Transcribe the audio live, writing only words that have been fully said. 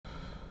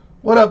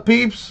What up,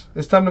 peeps?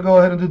 It's time to go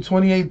ahead and do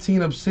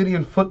 2018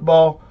 Obsidian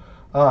football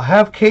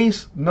half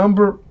case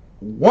number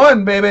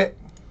 1, baby.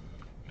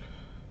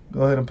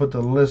 Go ahead and put the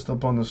list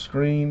up on the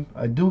screen.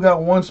 I do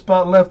got one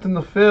spot left in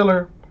the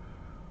filler.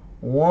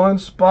 One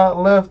spot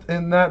left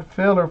in that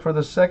filler for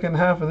the second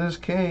half of this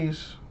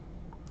case.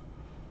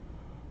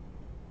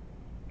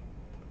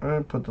 All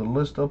right, put the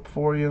list up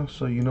for you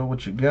so you know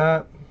what you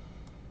got.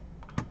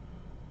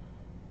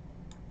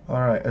 All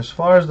right, as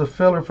far as the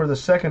filler for the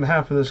second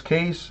half of this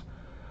case,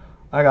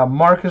 I got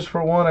Marcus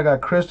for one. I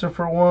got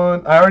Christopher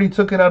one. I already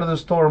took it out of the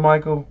store,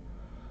 Michael.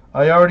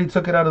 I already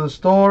took it out of the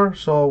store,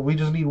 so we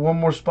just need one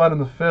more spot in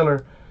the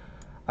filler.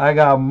 I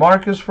got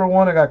Marcus for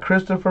one. I got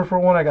Christopher for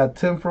one. I got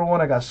Tim for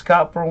one. I got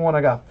Scott for one.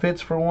 I got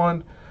Fitz for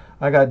one.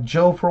 I got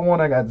Joe for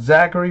one. I got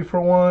Zachary for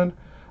one.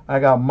 I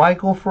got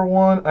Michael for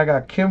one. I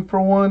got Kim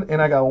for one.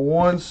 And I got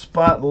one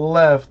spot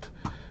left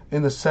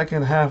in the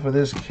second half of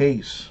this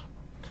case,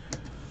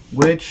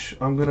 which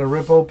I'm going to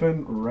rip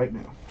open right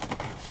now.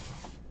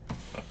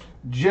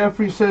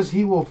 Jeffrey says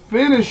he will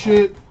finish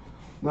it.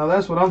 Now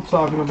that's what I'm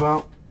talking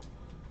about.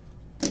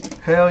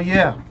 Hell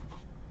yeah.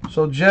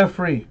 So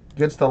Jeffrey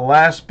gets the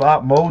last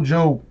spot.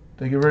 Mojo.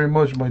 Thank you very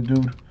much, my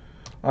dude.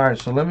 Alright,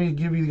 so let me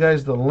give you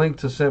guys the link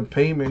to send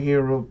payment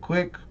here real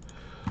quick.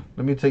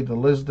 Let me take the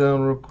list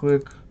down real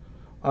quick.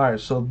 Alright,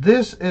 so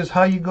this is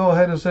how you go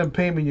ahead and send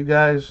payment, you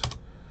guys.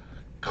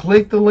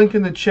 Click the link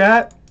in the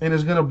chat and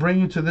it's going to bring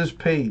you to this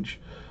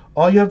page.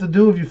 All you have to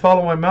do, if you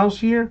follow my mouse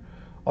here,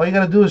 all you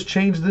got to do is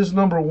change this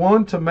number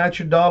 1 to match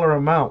your dollar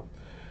amount.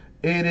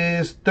 It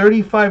is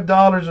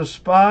 $35 a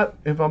spot,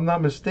 if I'm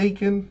not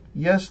mistaken.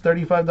 Yes,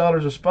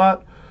 $35 a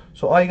spot.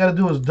 So all you got to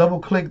do is double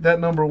click that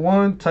number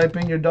 1, type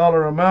in your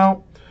dollar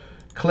amount,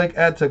 click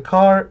add to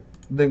cart,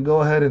 then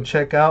go ahead and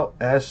check out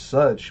as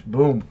such.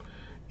 Boom.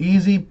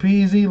 Easy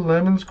peasy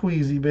lemon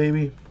squeezy,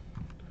 baby.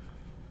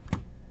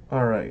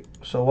 Alright,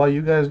 so while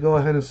you guys go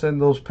ahead and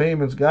send those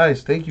payments,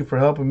 guys, thank you for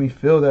helping me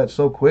fill that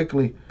so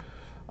quickly.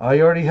 I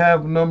already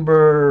have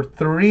number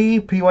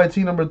 3,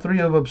 PYT number 3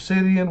 of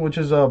Obsidian, which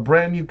is a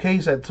brand new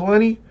case at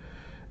 20,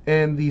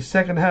 and the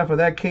second half of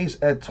that case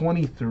at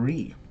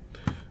 23.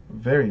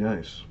 Very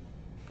nice.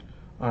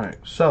 Alright,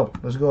 so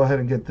let's go ahead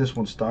and get this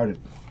one started.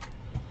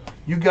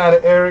 You got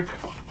it, Eric.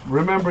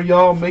 Remember,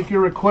 y'all, make your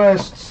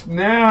requests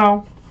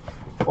now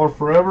or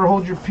forever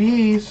hold your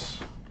peace.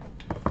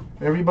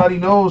 Everybody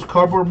knows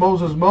Cardboard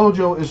Moses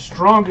Mojo is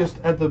strongest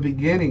at the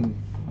beginning.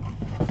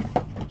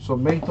 So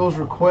make those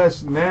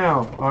requests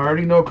now. I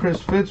already know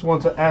Chris Fitz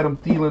wants an Adam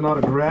Thielen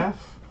autograph.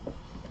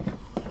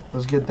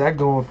 Let's get that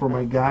going for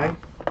my guy.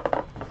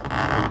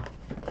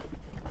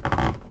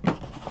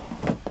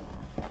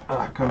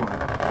 Come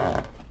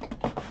on.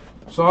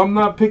 So I'm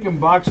not picking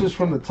boxes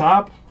from the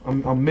top.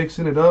 I'm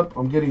mixing it up.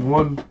 I'm getting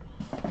one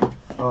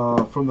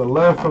from the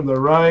left, from the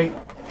right,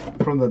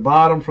 from the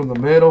bottom, from the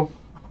middle.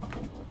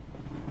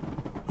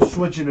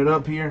 Switching it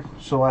up here.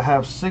 So I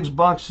have 6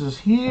 boxes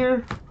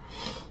here.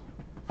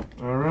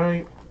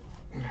 Alright.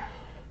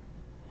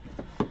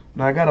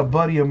 Now I got a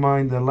buddy of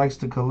mine that likes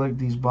to collect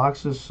these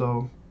boxes,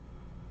 so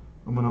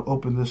I'm going to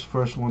open this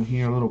first one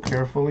here a little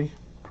carefully.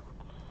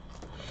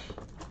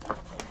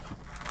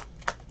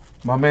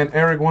 My man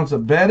Eric wants a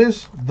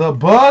Bettis. The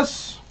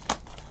bus.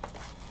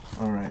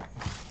 Alright.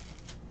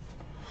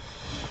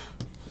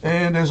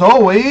 And as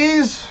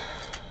always,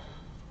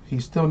 he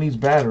still needs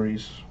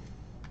batteries.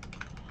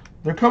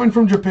 They're coming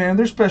from Japan.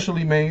 They're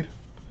specially made.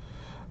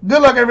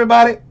 Good luck,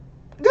 everybody.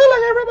 Good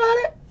luck,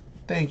 everybody.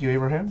 Thank you,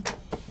 Abraham.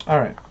 All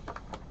right.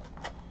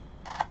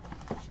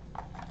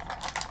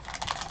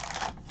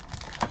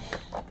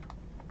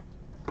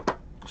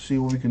 See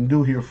what we can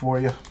do here for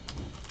you.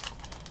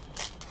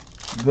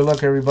 Good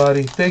luck,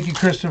 everybody. Thank you,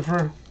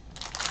 Christopher.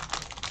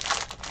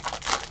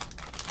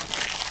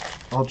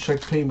 I'll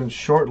check payments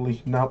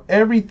shortly. Now,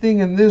 everything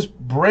in this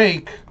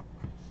break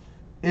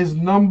is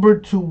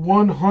numbered to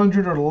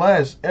 100 or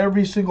less.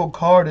 Every single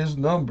card is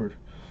numbered.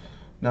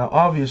 Now,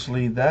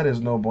 obviously, that is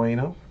no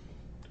bueno.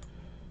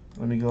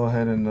 Let me go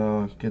ahead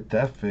and get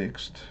that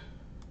fixed.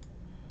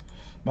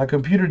 My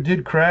computer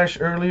did crash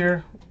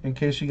earlier, in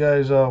case you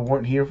guys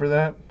weren't here for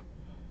that.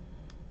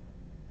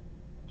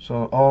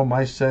 So all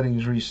my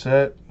settings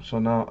reset. So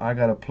now I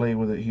got to play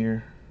with it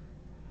here.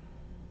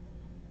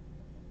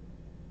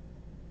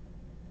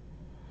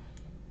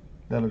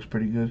 That looks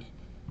pretty good.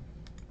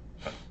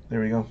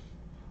 There we go.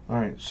 All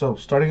right, so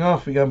starting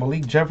off, we got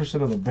Malik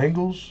Jefferson of the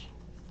Bengals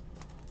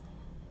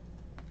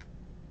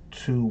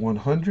to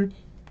 100.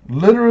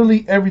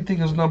 Literally everything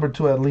is numbered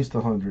to at least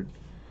 100.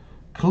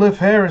 Cliff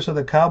Harris of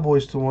the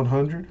Cowboys to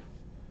 100.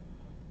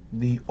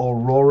 The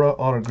Aurora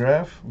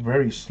autograph.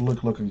 Very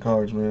slick looking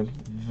cards, man.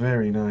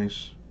 Very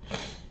nice.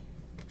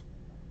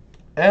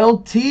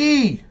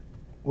 LT.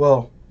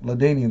 Well,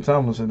 LaDainian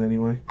Tomlinson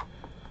anyway.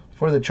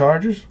 For the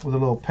Chargers with a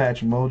little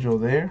patch mojo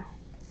there.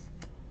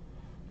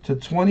 To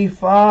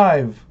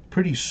 25.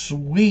 Pretty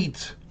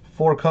sweet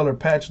 4-color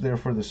patch there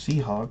for the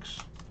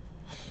Seahawks.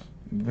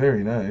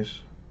 Very nice.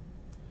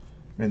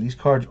 Man, these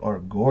cards are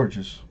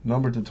gorgeous.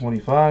 Numbered to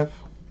 25.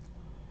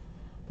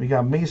 We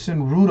got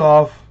Mason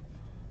Rudolph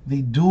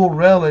the dual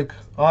relic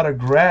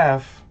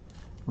autograph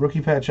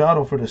rookie patch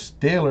auto for the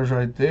Steelers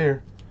right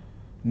there.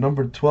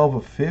 Number 12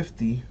 of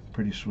 50.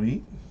 Pretty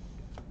sweet.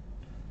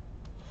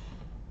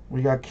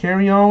 We got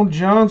Kerryon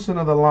Johnson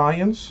of the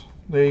Lions.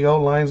 There you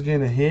go. Lions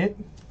getting a hit.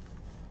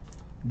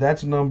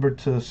 That's numbered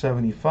to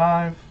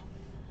 75.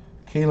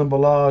 Kalen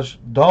Ballage,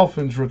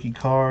 Dolphins rookie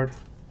card.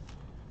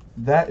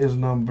 That is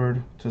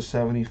numbered to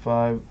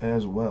 75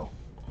 as well.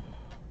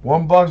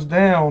 One box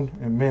down,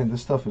 and man,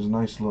 this stuff is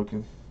nice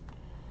looking.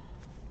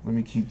 Let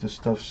me keep this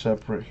stuff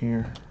separate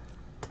here.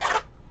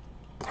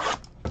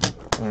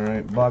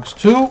 Alright, box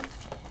 2.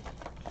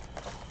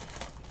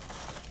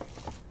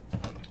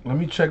 Let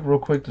me check real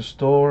quick the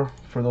store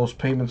for those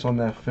payments on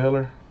that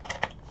filler.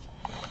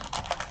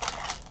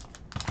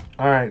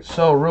 Alright,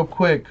 so real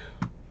quick,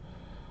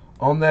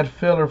 on that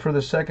filler for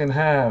the second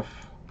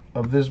half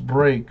of this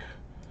break,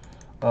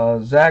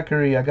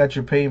 Zachary, I got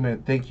your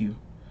payment, thank you.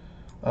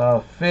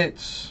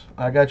 Fitz,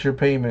 I got your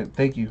payment,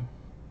 thank you.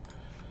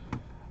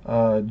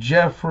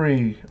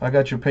 Jeffrey, I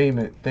got your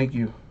payment, thank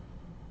you.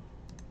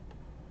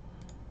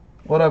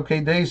 What up,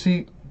 K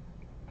Daisy?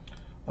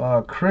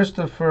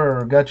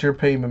 Christopher, got your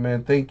payment,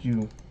 man, thank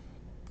you.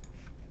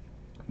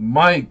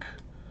 Mike,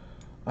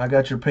 I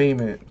got your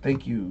payment,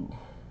 thank you.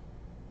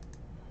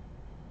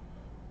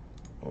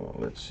 Oh,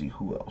 let's see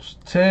who else.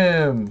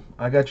 Tim,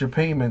 I got your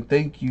payment,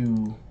 thank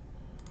you.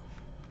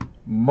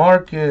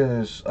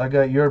 Marcus, I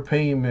got your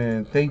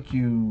payment, thank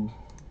you.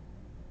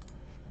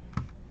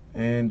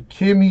 And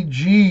Kimmy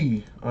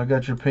G, I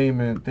got your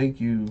payment, thank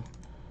you.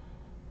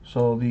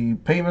 So the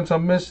payments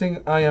I'm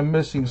missing, I am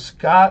missing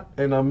Scott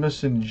and I'm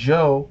missing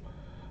Joe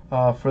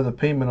for the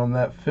payment on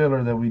that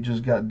filler that we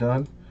just got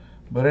done.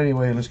 But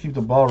anyway, let's keep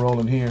the ball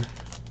rolling here.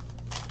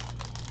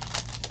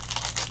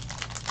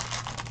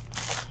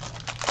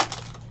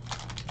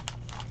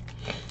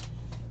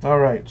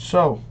 Alright,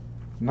 so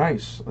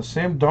nice. A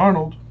Sam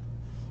Darnold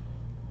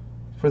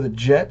for the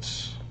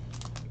Jets.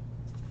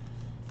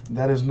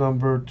 That is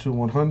numbered to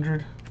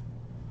 100.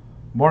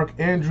 Mark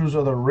Andrews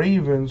of the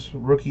Ravens,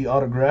 rookie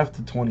autograph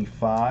to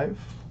 25.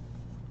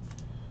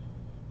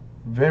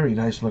 Very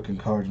nice looking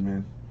cards,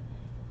 man.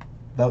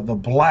 The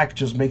black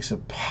just makes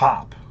it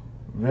pop.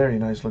 Very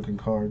nice looking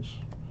cards.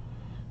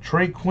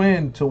 Trey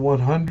Quinn to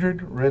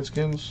 100,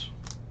 Redskins.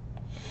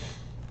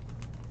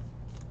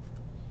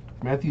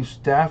 Matthew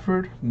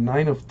Stafford,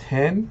 9 of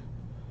 10.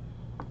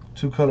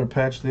 2-color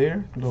patch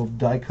there. A little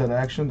die cut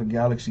action, the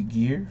Galaxy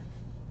gear.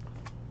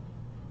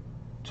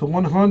 To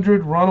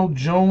 100, Ronald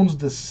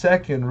Jones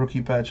II,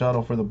 rookie patch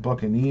auto for the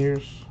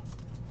Buccaneers.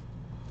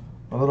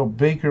 A little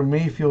Baker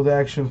Mayfield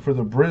action for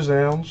the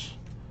Browns,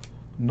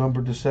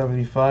 numbered to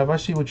 75. I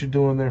see what you're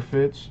doing there,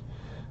 Fitz.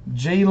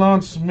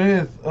 Jalen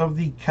Smith of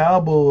the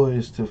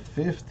Cowboys to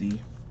 50.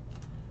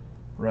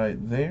 Right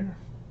there.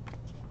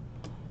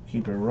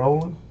 Keep it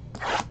rolling.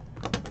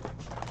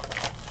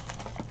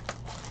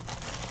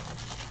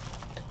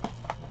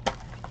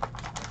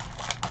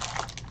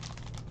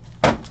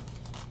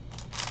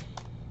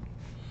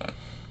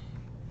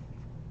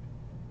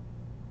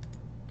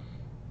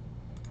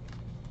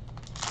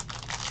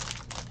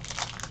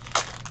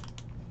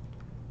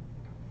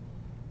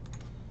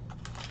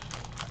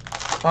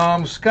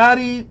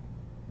 Scotty,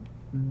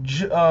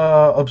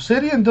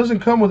 Obsidian doesn't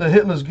come with a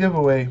hitless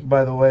giveaway,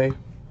 by the way.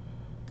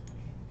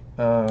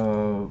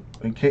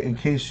 In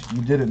case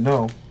you didn't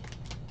know.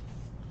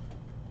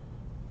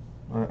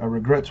 I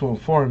regret to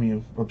inform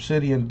you,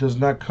 Obsidian does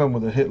not come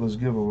with a hitless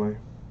giveaway.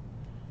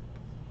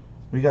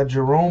 We got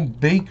Jerome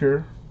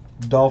Baker,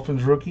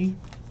 Dolphins rookie,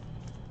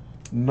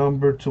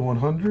 numbered to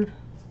 100.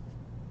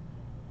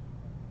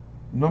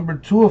 Number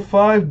 2 of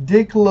 5,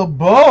 Dick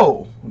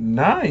LeBeau.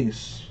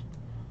 Nice.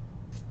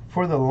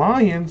 For the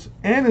Lions,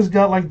 and it's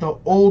got like the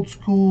old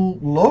school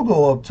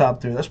logo up top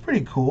there. That's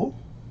pretty cool.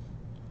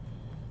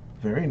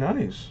 Very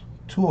nice.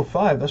 2 of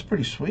 5. That's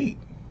pretty sweet.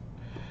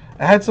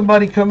 I had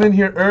somebody come in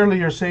here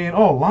earlier saying,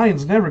 "Oh,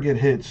 Lions never get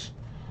hits."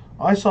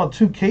 I saw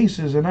 2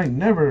 cases and I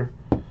never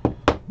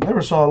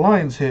saw a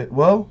Lions hit.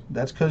 Well,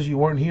 that's because you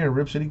weren't here at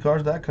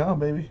RipCityCards.com,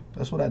 baby.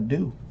 That's what I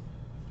do.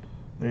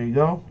 There you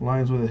go.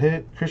 Lions with a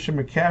hit. Christian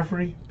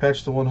McCaffrey,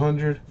 patch to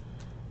 100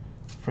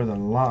 for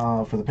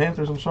the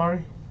Panthers. I'm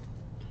sorry.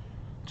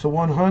 To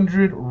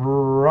 100,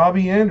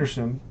 Robbie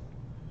Anderson,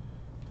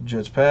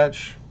 Jets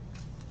patch.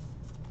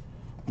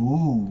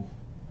 Ooh.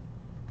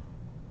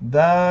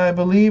 I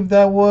believe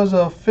that was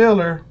a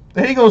filler.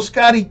 There you go,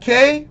 Scotty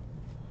K.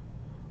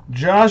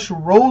 Josh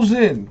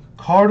Rosen,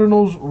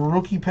 Cardinals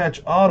rookie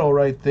patch auto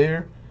right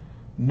there.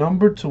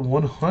 Numbered to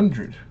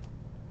 100.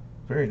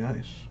 Very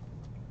nice.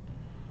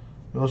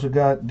 We also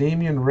got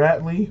Damian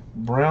Ratley,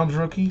 Browns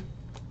rookie.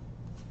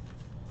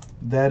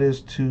 That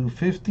is to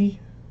 50.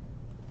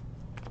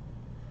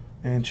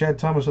 And Chad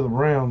Thomas of the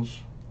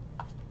Browns,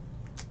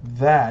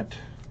 that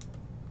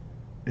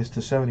is to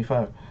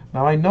 75.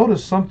 Now I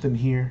noticed something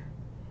here.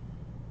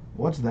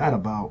 What's that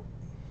about?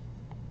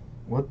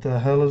 What the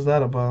hell is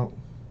that about?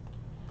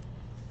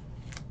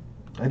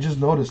 I just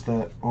noticed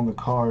that on the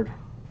card.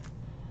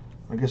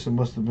 I guess it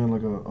must have been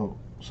like a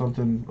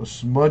something, a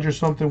smudge or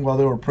something while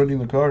they were printing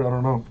the card. I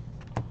don't know.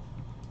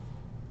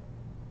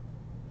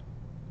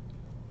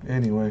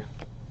 Anyway,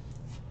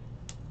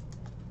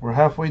 we're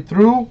halfway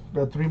through.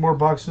 Got 3 more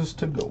boxes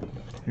to go.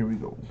 Here we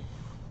go.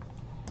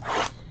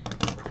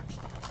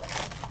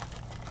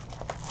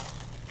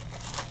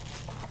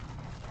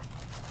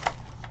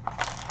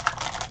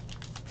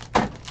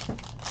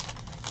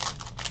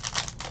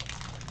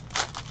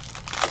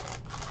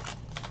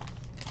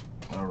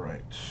 All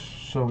right.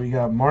 So we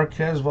got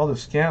Marquez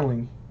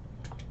Valdes-Scantling,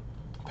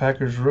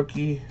 Packers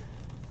rookie,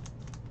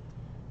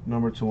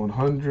 number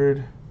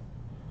 /100.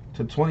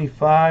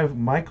 /25,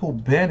 Michael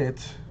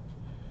Bennett,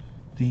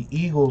 the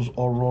Eagles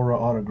Aurora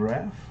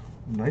autograph.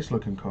 Nice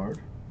looking card.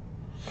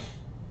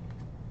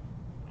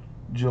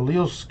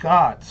 Jaleel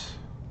Scott,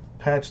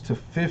 patch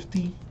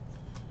 /50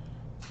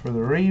 for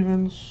the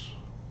Ravens.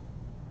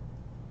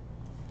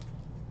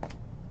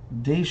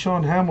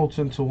 Deshaun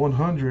Hamilton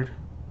 /100,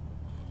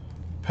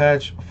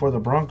 patch for the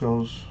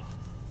Broncos.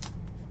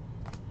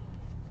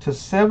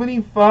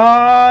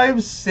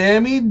 /75,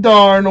 Sammy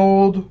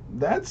Darnold.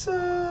 That's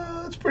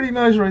pretty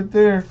nice right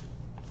there.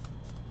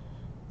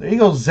 There you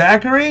go,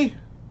 Zachary.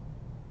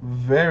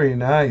 Very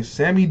nice.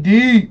 Sammy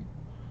D.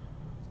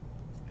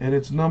 And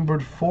it's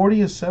numbered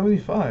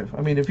 40/75.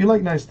 I mean, if you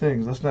like nice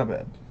things, that's not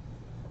bad.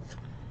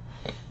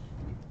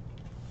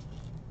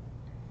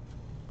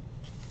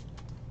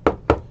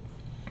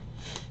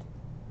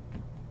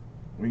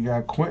 We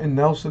got Quentin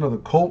Nelson of the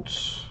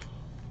Colts,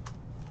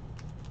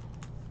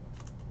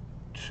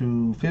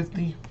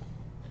 /50.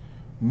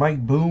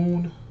 Mike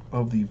Boone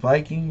of the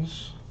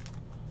Vikings,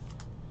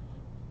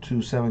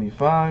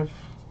 /75.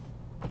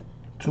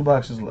 2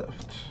 boxes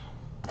left.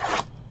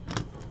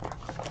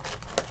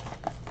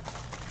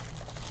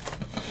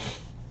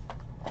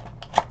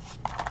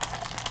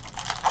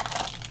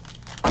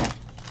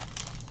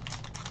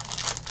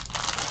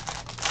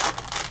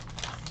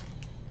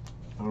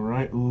 All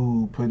right.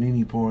 Ooh,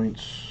 Panini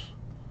points.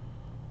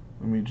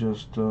 Let me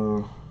just,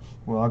 well,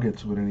 I'll get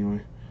to it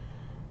anyway.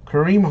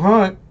 Kareem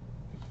Hunt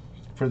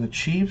for the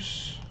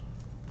Chiefs.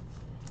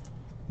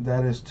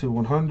 That is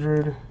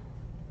 /100.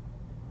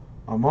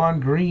 Amon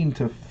Green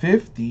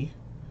 /50.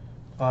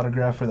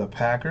 Autograph for the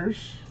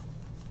Packers.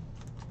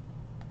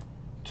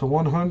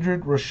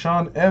 /100.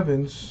 Rashaan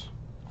Evans,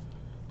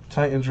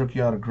 Titans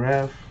rookie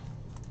autograph.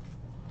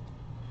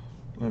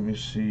 Let me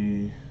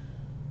see.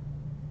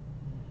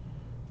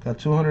 Got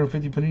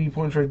 250 Panini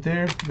points right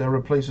there. That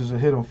replaces a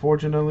hit,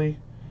 unfortunately.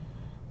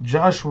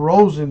 Josh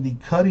Rosen, the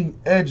cutting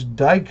edge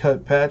die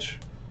cut patch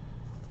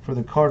for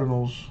the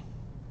Cardinals.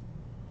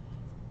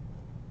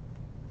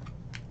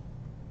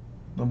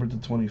 Number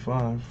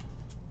 /25.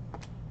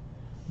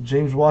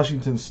 James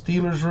Washington,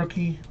 Steelers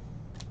rookie,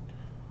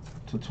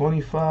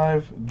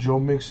 /25. Joe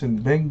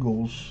Mixon,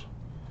 Bengals.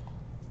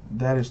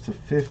 That is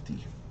 /50.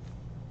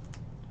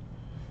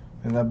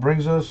 And that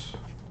brings us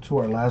to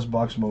our last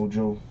box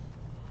mojo.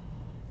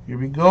 Here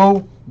we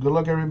go. Good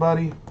luck,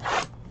 everybody,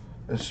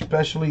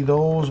 especially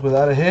those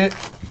without a hit.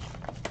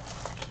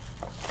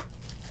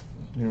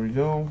 Here we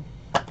go.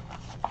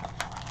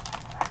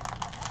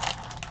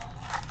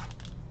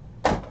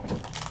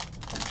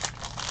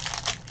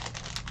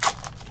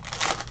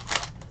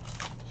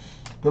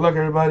 Good luck,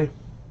 everybody.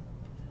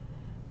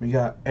 We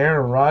got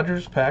Aaron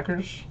Rodgers,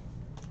 Packers,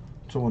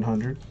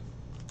 /100.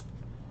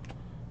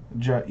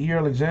 Jair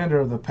Alexander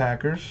of the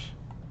Packers,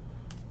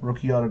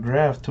 rookie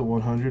autograph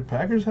 /100.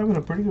 Packers having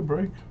a pretty good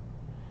break.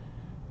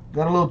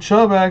 Got a little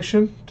Chubb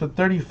action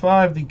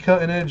 /35. The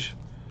cutting edge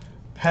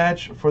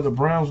patch for the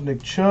Browns,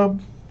 Nick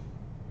Chubb.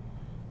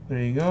 There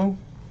you go.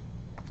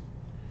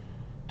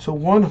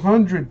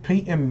 /100,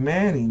 Peyton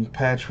Manning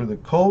patch for the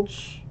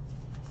Colts.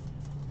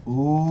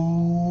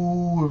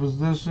 Ooh, if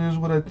this is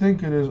what I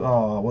think it is.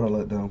 Oh, what a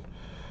letdown.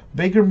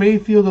 Baker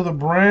Mayfield of the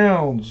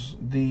Browns,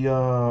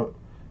 the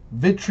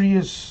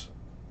vitreous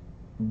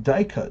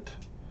die cut.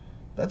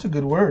 That's a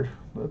good word.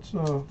 That's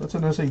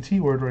an SAT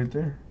word right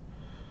there.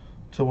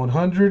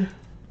 /100.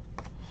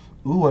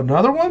 Ooh,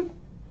 another one?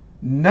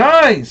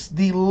 Nice!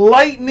 The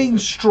Lightning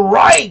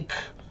Strike!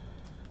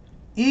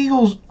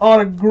 Eagles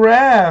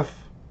autograph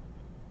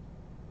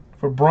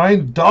for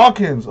Brian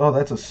Dawkins. Oh,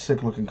 that's a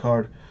sick looking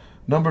card.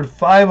 Numbered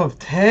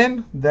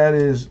 5/10. That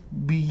is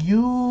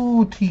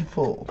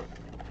beautiful.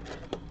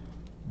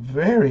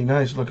 Very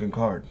nice looking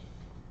card.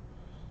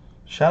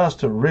 Shout outs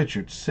to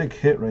Richard. Sick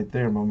hit right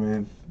there, my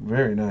man.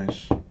 Very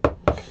nice.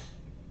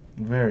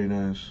 Very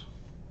nice.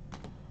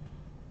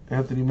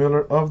 Anthony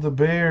Miller of the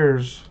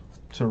Bears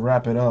to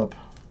wrap it up.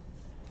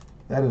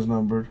 That is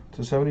numbered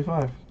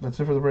 /75. That's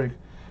it for the break.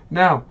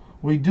 Now,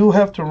 we do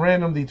have to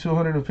random the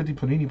 250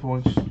 Panini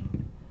points.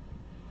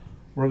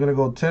 We're going to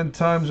go 10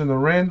 times in the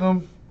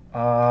random.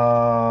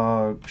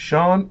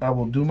 Sean, I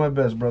will do my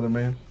best, brother,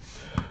 man.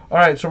 All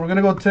right, so we're going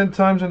to go 10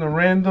 times in the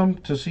random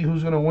to see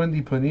who's going to win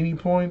the Panini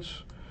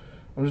points.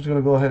 I'm just going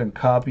to go ahead and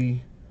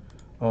copy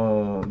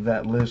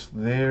that list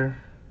there.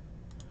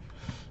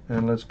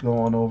 And let's go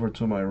on over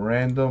to my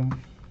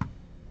random.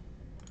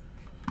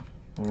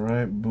 All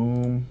right,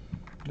 boom.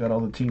 Got all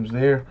the teams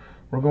there.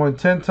 We're going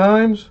 10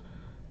 times.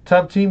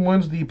 Top team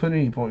wins the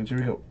Panini points. Here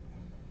we go.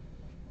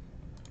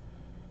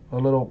 A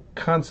little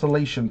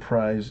consolation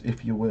prize,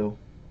 if you will.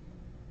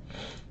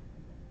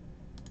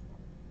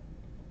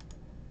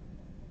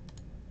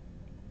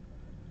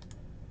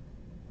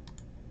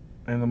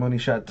 And the money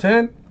shot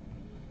 10.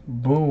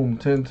 Boom,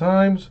 10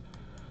 times.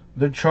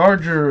 The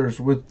Chargers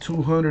with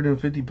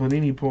 250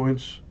 Panini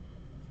points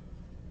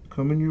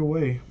coming your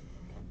way.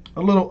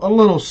 A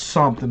little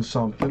something.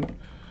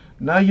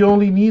 Now you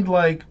only need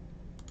like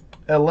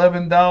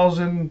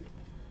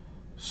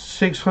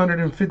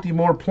 11,650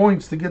 more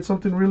points to get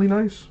something really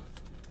nice.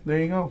 There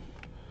you go.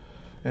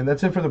 And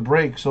that's it for the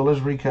break. So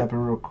let's recap it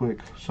real quick.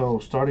 So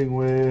starting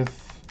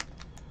with,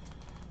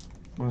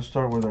 let's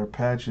start with our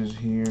patches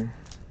here.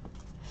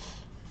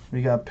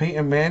 We got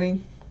Peyton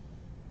Manning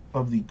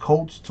of the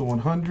Colts to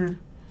 100.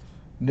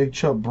 Nick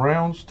Chubb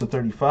Browns to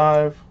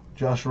 35.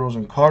 Josh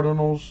Rosen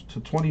Cardinals to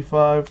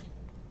 25.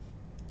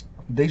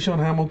 Deshaun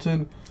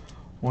Hamilton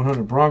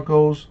 100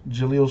 Broncos.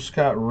 Jaleel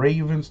Scott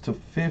Ravens to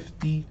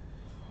 50.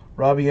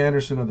 Robbie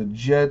Anderson of the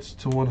Jets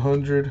to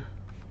 100.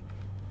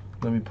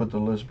 Let me put the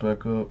list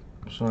back up.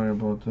 Sorry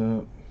about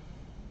that.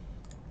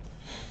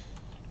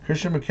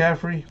 Christian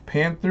McCaffrey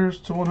Panthers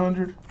to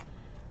 100.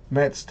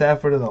 Matt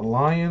Stafford of the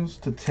Lions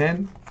to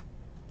 10.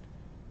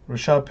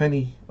 Rashad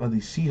Penny of the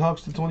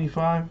Seahawks to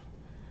 25.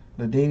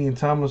 LaDainian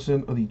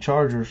Tomlinson of the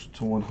Chargers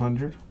to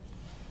 100.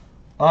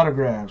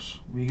 Autographs.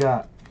 We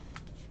got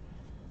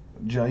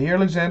Jair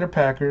Alexander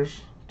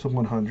Packers to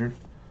 100.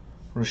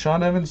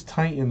 Rashawn Evans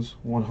Titans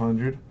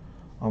 100.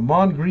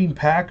 Amon Green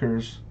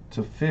Packers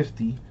to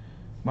 50.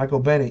 Michael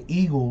Bennett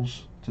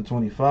Eagles to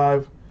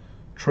 25.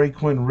 Trey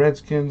Quinn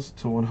Redskins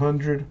to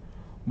 100.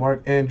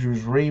 Mark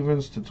Andrews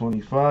Ravens to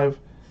 25.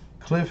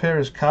 Cliff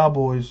Harris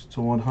Cowboys to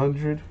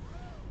 100.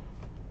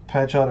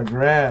 Patch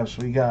autographs.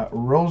 We got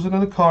Rosen of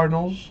the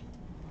Cardinals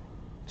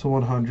to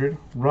 100.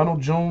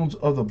 Ronald Jones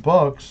of the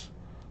Bucks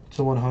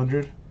to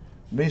 100.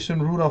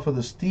 Mason Rudolph of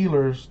the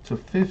Steelers to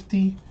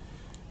 50.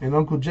 And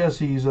Uncle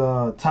Jesse's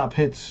top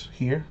hits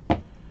here.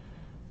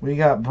 We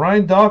got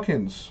Brian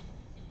Dawkins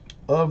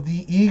of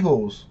the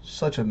Eagles.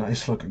 Such a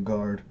nice looking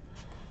guard.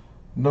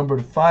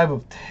 Numbered 5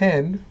 of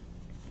 10.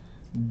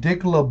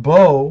 Dick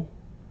LeBeau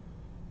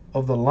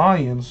of the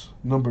Lions.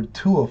 Numbered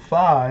 2 of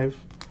 5.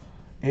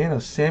 And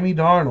a Sammy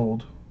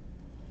Darnold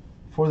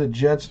for the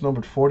Jets,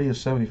 numbered 40 of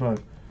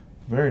 75.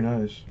 Very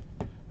nice.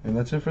 And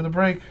that's it for the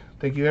break.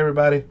 Thank you,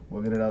 everybody.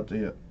 We'll get it out to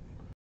you.